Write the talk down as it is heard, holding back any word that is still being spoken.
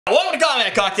Welcome to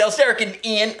Combat Cocktails. Derrick and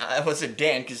Ian. I said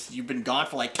Dan because you've been gone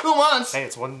for like 2 months. Hey,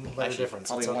 it's one letter difference.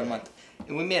 Probably it's 1 month.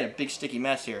 And we made a big sticky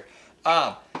mess here.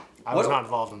 I was not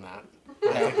involved in that.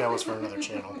 I think that was for another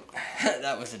channel.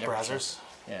 That was a different Brazzers?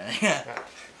 Yeah.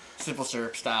 Simple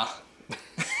syrup style.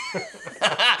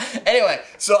 Anyway,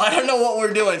 so I don't know what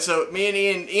we're doing. So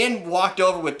me and Ian walked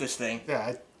over with this thing.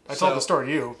 Yeah, I told the story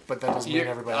to you, but that doesn't mean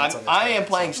everybody else understands. I am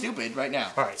playing stupid right now.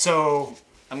 All right, so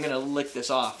I'm going to lick this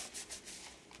off.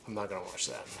 I'm not going to watch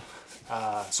that.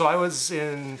 So I was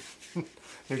in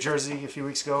New Jersey a few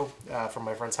weeks ago for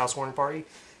my friend's housewarming party,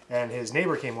 and his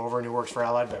neighbor came over and he works for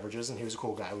Allied Beverages, and he was a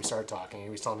cool guy. We started talking. He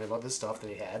was telling me about this stuff that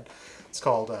he had. It's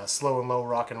called Slow Low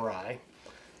Rock Rye,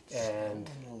 and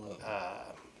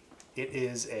it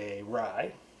is a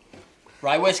rye.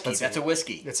 Rye whiskey. That's a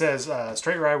whiskey. It says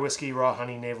straight rye whiskey, raw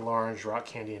honey, navel orange, rock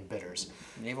candy, and bitters.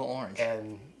 Navel orange.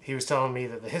 And he was telling me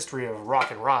that the history of rock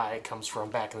and rye comes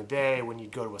from back in the day when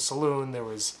you'd go to a saloon. There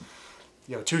was,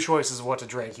 two choices of what to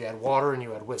drink. You had water and you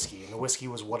had whiskey, and the whiskey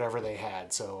was whatever they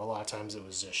had. So a lot of times it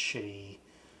was just shitty,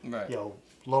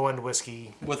 low end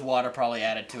whiskey with water probably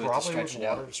added to it to stretch it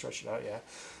out. To stretch it out, yeah.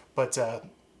 But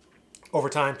over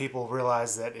time, people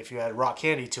realized that if you add rock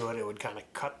candy to it, it would kind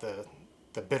of cut the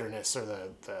bitterness or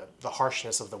the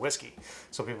harshness of the whiskey.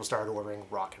 So people started ordering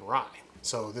rock and rye.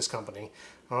 So this company, I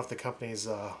don't know if the company's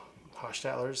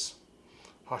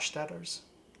Hochstadter'sSlow.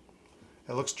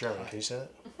 It looks German. Can you say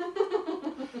that?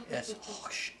 Yes.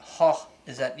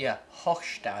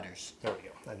 Hochstadter's. There we go.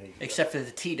 I knew you. Except that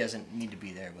the T doesn't need to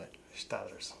be there, but.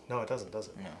 Hochstadter's. No, it doesn't, does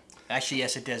it? No. Actually,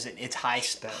 yes, it does. It's high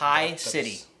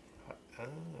city.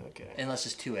 Okay. Unless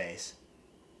it's 2 A's.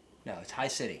 No, it's high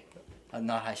city,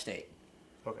 not high state.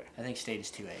 Okay. I think state is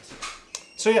 2 A's.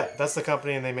 So yeah, that's the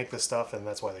company, and they make this stuff, and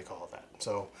that's why they call it that.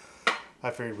 So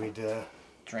I figured we'd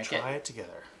try it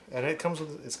together. And it comes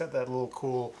with, it's got that little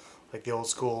cool, like the old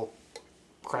school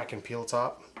crack and peel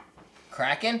top.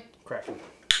 Kraken? Kraken.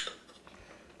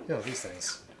 These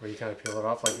things where you kind of peel it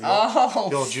off like the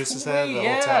old juices have. The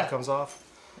little tab comes off.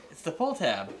 It's the pull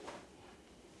tab.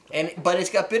 But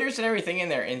it's got bitters and everything in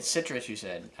there, and citrus, you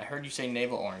said. I heard you say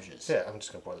navel oranges. Yeah, I'm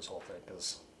just going to pour this whole thing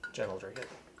because Jen will drink it.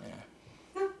 Yeah.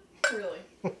 Really?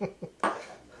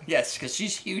 Yes, because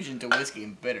she's huge into whiskey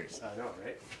and bitters. I know,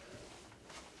 right?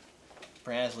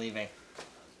 Brianna's leaving.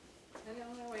 I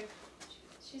know, no way.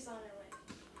 She's on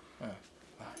her way.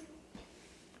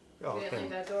 Oh, we didn't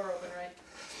leave that door open, right?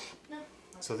 No.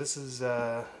 So this is,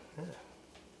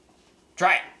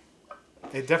 Try it.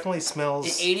 It definitely smells...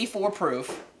 It's 84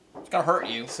 proof. It's going to hurt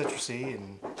you. Citrusy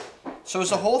and... So is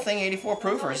the whole thing 84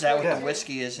 proof, or is that what the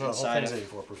whiskey is inside of? The whole thing's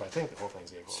 84 proof. I think the whole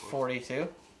thing's 84 proof. 42?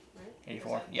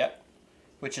 84? Yep.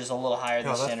 Which is a little higher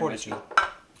than standard whiskey.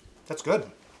 That's good.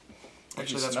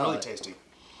 Actually, that's really tasty.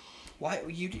 Why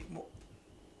you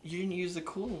didn't use the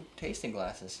cool tasting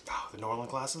glasses? Oh, the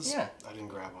Norland glasses? Yeah. I didn't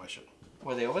grab them. I should.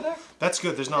 Were they over there? That's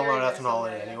good. There's not a lot of ethanol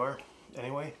in it anywhere.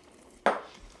 Anyway.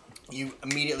 You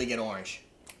immediately get orange.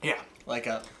 Yeah. Like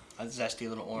a zesty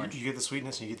little orange. You get the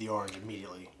sweetness and you get the orange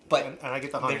immediately. But and I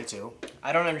get the honey too.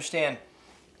 I don't understand.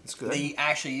 It's good. They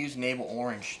actually use navel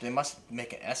orange. They must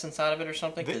make an essence out of it or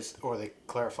something. Or they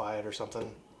clarify it or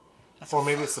something. Or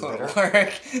maybe it's the bitter.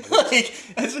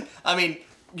 I mean,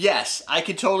 yes, I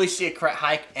could totally see a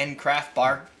high-end craft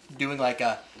bar doing like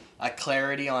a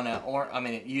clarity on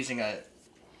using a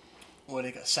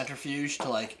centrifuge to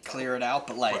like clear it out,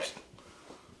 but like. Right.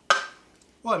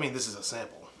 Well, I mean, this is a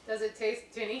sample. Does it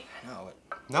taste tinny? No.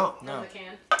 On the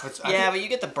can? But you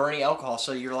get the burning alcohol,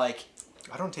 so you're like.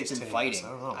 I don't taste inviting. I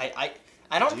don't know.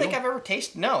 I don't think I've ever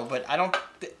tasted. No, but I don't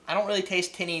really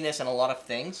taste tinniness in a lot of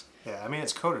things. Yeah, I mean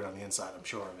it's coated on the inside. I'm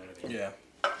sure of it. Yeah.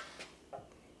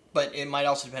 But it might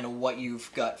also depend on what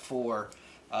you've got for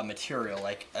material,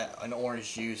 like an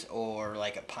orange juice or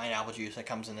like a pineapple juice that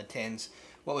comes in the tins.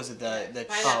 What was it? The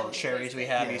cherries we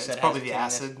have. Yeah, you said it's probably the tinniness.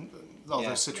 acid. All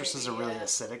those citruses are really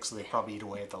acidic, so they probably eat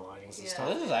away at the linings and stuff.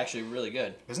 This is actually really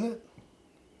good. Isn't it?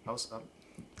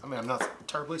 I'm not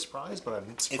terribly surprised, but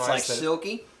I'm surprised. It's like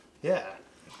silky. Yeah,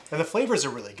 and the flavors are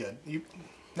really good.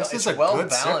 This is a well good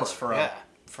balanced sipper.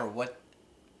 for what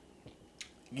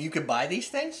you could buy these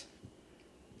things.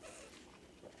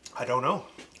 I don't know.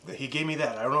 He gave me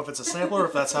that. I don't know if it's a sampler or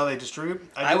if that's how they distribute.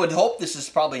 I would hope this is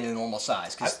probably the normal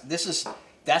size because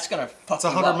that's gonna fuck. It's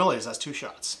 100 milliliters. That's 2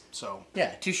 shots. So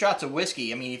yeah, 2 shots of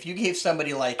whiskey. I mean, if you gave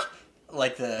somebody like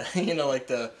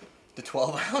the the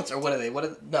 12 ounce or what are they?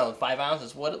 5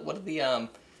 ounces. What are the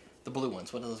blue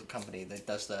ones? What is the company that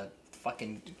does the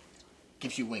fucking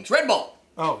gives you wings? Red Bull.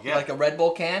 Oh yeah. Like a Red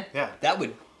Bull can. Yeah. That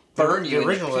would burn you. The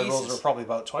original into Red pieces. Bulls were probably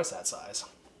about twice that size.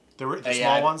 The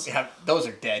small ones? Yeah, those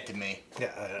are dead to me.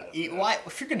 Yeah. Why,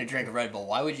 if you're going to drink a Red Bull,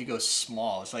 why would you go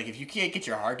small? It's like if you can't get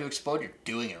your heart to explode, you're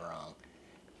doing it wrong.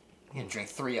 You drink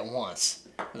 3 at once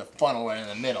with a funnel right in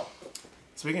the middle.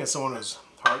 Speaking of someone whose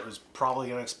heart is probably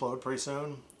going to explode pretty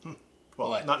soon. Well,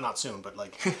 What? not soon, but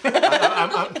like... You're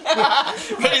not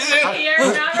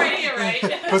ready yet, right?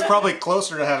 who's probably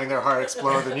closer to having their heart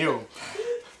explode than you.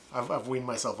 I've weaned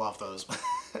myself off those.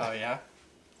 Oh, yeah?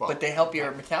 Well, But they help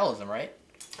your metabolism, right?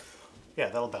 yeah,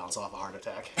 that'll bounce off a heart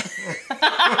attack.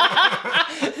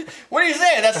 What are you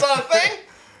saying? That's not a thing?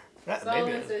 Yeah,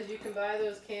 Solomon maybe. says you can buy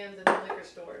those cans in the liquor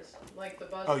stores, like the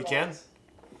buzz Oh, you can? balls.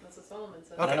 That's what Solomon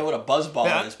says. I don't know what a buzzball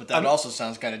Yeah, is, but that also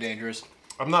sounds kind of dangerous.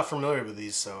 I'm not familiar with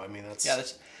these, so I mean that's... Yeah,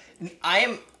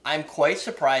 I'm quite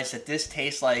surprised that this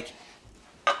tastes like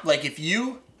if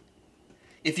you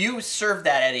serve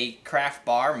that at a craft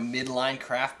bar, midline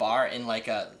craft bar, in like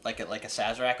a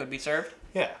Sazerac would be served,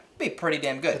 Yeah. it'd be pretty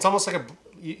damn good. It's almost like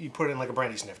you put it in like a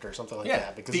brandy snifter or something like Yeah,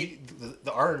 that, because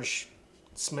the orange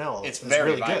smell It's is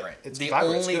very really vibrant. good. It's the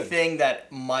vibrant, it's only good. thing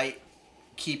that might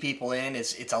keep people in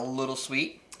is it's a little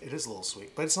sweet. It is a little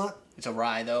sweet, but it's not... It's a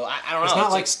rye though. I don't know. It's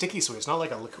not like sticky sweet. It's not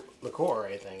like a liqueur or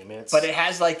anything. I mean, it's... But it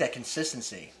has like that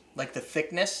consistency, like the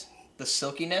thickness, the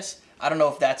silkiness. I don't know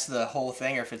if that's the whole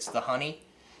thing or if it's the honey.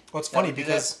 Well, it's that funny would do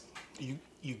because you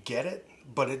get it,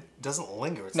 but it doesn't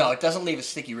linger. It's No, not, it doesn't leave a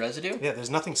sticky residue. yeah, there's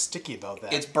nothing sticky about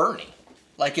that. It's burny.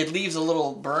 Like it leaves a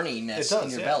little burniness It does, in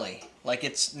your yeah. belly. Like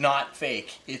it's not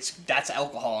fake. That's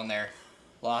alcohol in there.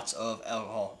 Lots of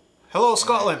alcohol. Hello,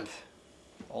 Scotland.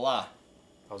 Hola.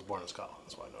 I was born in Scotland.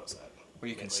 That's why I noticed that. Were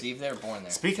you conceived there or born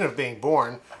there? Speaking of being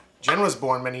born, Jen was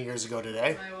born many years ago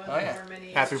today. I wasn't Oh, yeah. for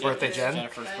many Happy years. birthday, Jen.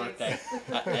 Jennifer's Thanks.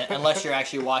 birthday. Unless you're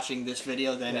actually watching this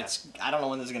video, then Yeah. it's... I don't know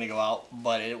when this is going to go out,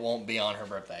 but it won't be on her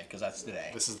birthday because that's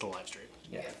today. This is the live stream.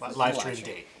 Yeah. Live stream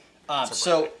date. It's her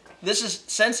So birthday. this is,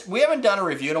 since we haven't done a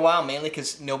review in a while, mainly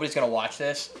because nobody's going to watch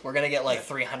this, we're going to get like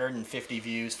 350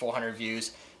 views, 400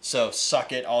 views. So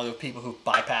suck it, all the people who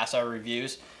bypass our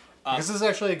reviews. This is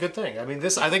actually a good thing. I mean,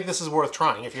 I think this is worth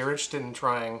trying if you're interested in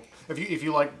trying. If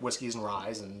you like whiskeys and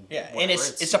ryes and Yeah, whatever, and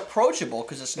it's approachable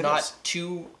because it's not is.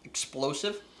 too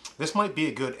explosive. This might be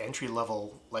a good entry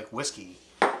level like whiskey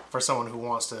for someone who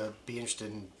wants to be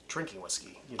interested in drinking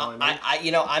whiskey. You know what I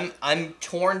mean? I'm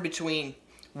torn between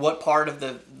what part of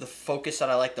the focus that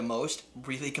I like the most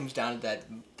really comes down to that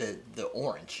the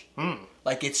orange.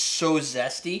 Like it's so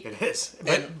zesty. It is,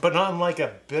 And- but not like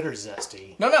a bitter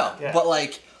zesty. No, Yeah. but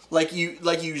like you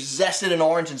zested an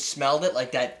orange and smelled it,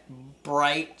 like that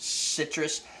bright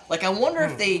citrus. Like I wonder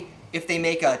if they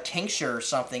make a tincture or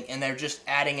something and they're just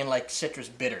adding in like citrus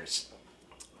bitters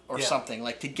or Yeah. something,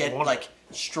 like to get wonder. like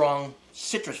strong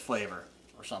citrus flavor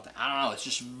or something. I don't know. It's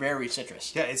just very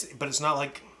citrus. Yeah, but it's not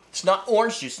like. It's not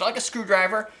orange juice. It's not like a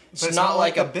screwdriver. But it's not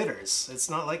like a a. bitters. It's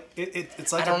not like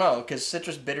it's like I don't know, because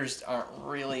citrus bitters aren't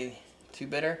really too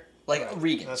bitter. Like Right,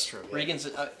 Regan's. that's true,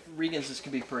 yeah. Regan's this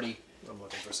can be pretty. I'm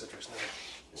looking for citrus now.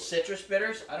 Citrus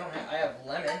bitters? I don't have. I have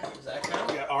lemon. Does that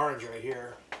count? I got orange right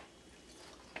here.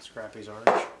 Scrappy's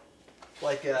orange.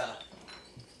 Like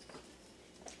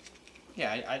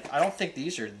Yeah, I don't think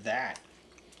these are that.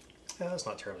 Yeah, that's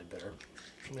not terribly bitter.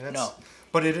 I mean, that's, No.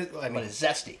 But it is. I But mean, it's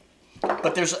zesty.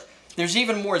 But there's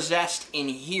even more zest in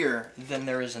here than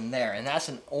there is in there, and that's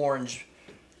an orange,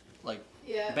 like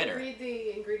Yeah, bitter. read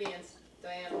the ingredients.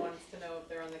 Diane wants to know if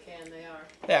they're on the can. They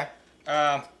are.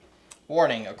 There.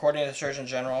 Warning, according to the Surgeon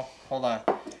General, hold on.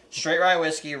 Straight rye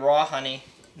whiskey, raw honey,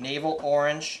 navel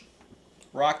orange,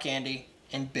 rock candy,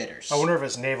 and bitters. I wonder if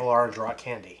it's navel orange rock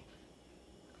candy.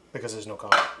 Because there's no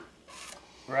comment.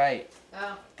 Right.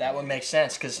 Oh. That would make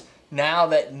sense, because now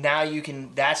you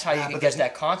can, that's how you can but get there's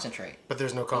that concentrate. But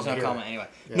there's no There's comment no here. comment anyway.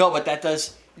 Yeah. No, but that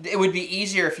does, it would be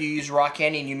easier if you use rock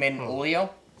candy and you made an oleo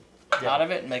out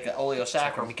of it and make an oleo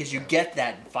saccharum, because you get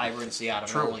that vibrancy out of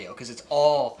True. an oleo, because it's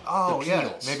all Oh the yeah,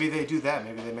 peels. maybe they do that.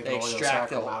 Maybe they make They an oil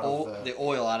extract saccharum out of the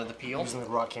oil out of the peel. using the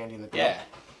rock candy in the peel. Yeah,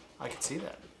 I could see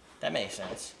that. that makes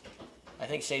sense. I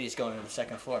think Sadie's going to the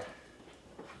second floor.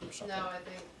 Or something. No, I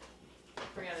think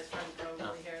Brianna's friend's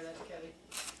probably here. That's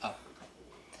Kelly.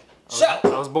 So,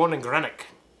 I was born in Greenock.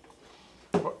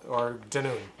 Or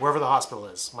Dunoon, wherever the hospital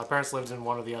is. My parents lived in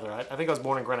one or the other. I think I was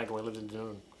born in Greenock and we lived in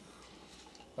Dunoon.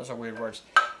 those are weird words.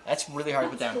 That's really hard to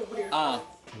put down. I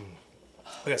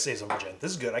gotta say something, Jen.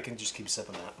 This is good. I can just keep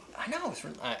sipping that. I know. It's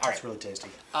really, all right. It's really tasty.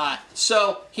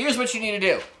 So here's what you need to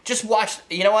do. Just watch.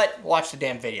 You know what? Watch the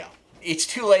damn video. It's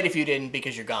too late if you didn't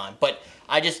because you're gone. But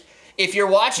if you're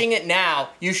watching it now,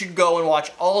 you should go and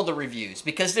watch all the reviews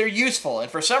because they're useful.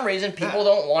 And for some reason, people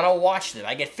don't want to watch them.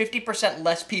 I get 50%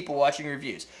 less people watching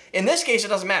reviews. In this case, it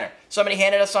doesn't matter. Somebody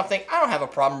handed us something. I don't have a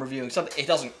problem reviewing something. It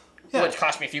doesn't Yeah. Which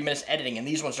cost me a few minutes editing, and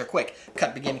these ones are quick.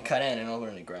 Cut begin, cut end, and all the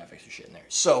graphics and shit in there.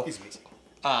 So, Easy, easy.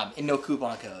 and no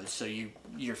coupon codes, so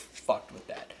you're fucked with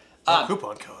that. No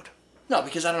coupon code. No,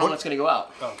 because I don't know when it's going to go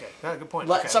out. Oh, okay. Yeah, good point.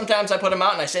 But Okay. sometimes I put them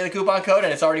out and I say the coupon code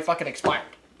and it's already fucking expired.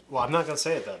 Well, I'm not going to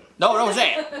say it then. No, don't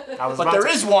say it. I was But about there to-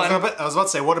 is one. I was about to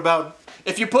say, what about...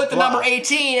 If you put the Wow. number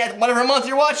 18 at whatever month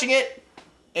you're watching it,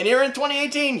 and you're in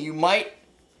 2018, you might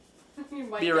You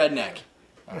might be a get redneck.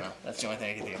 I don't know. That's the only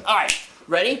thing I can think of. All right,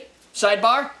 ready?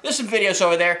 Sidebar. There's some videos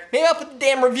over there. Maybe I'll put the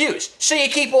damn reviews so you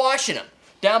keep watching them.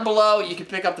 Down below, you can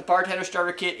pick up the Bartender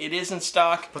Starter Kit. It is in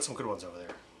stock. Put some good ones over there.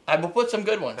 I will put some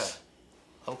good ones. Okay.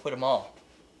 I will put them all.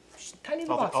 Just tiny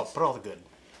little I'll boxes. put all the good.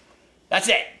 That's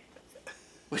it.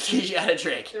 Which gives you how to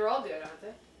drink. They're all good, aren't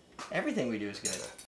they? Everything we do is good.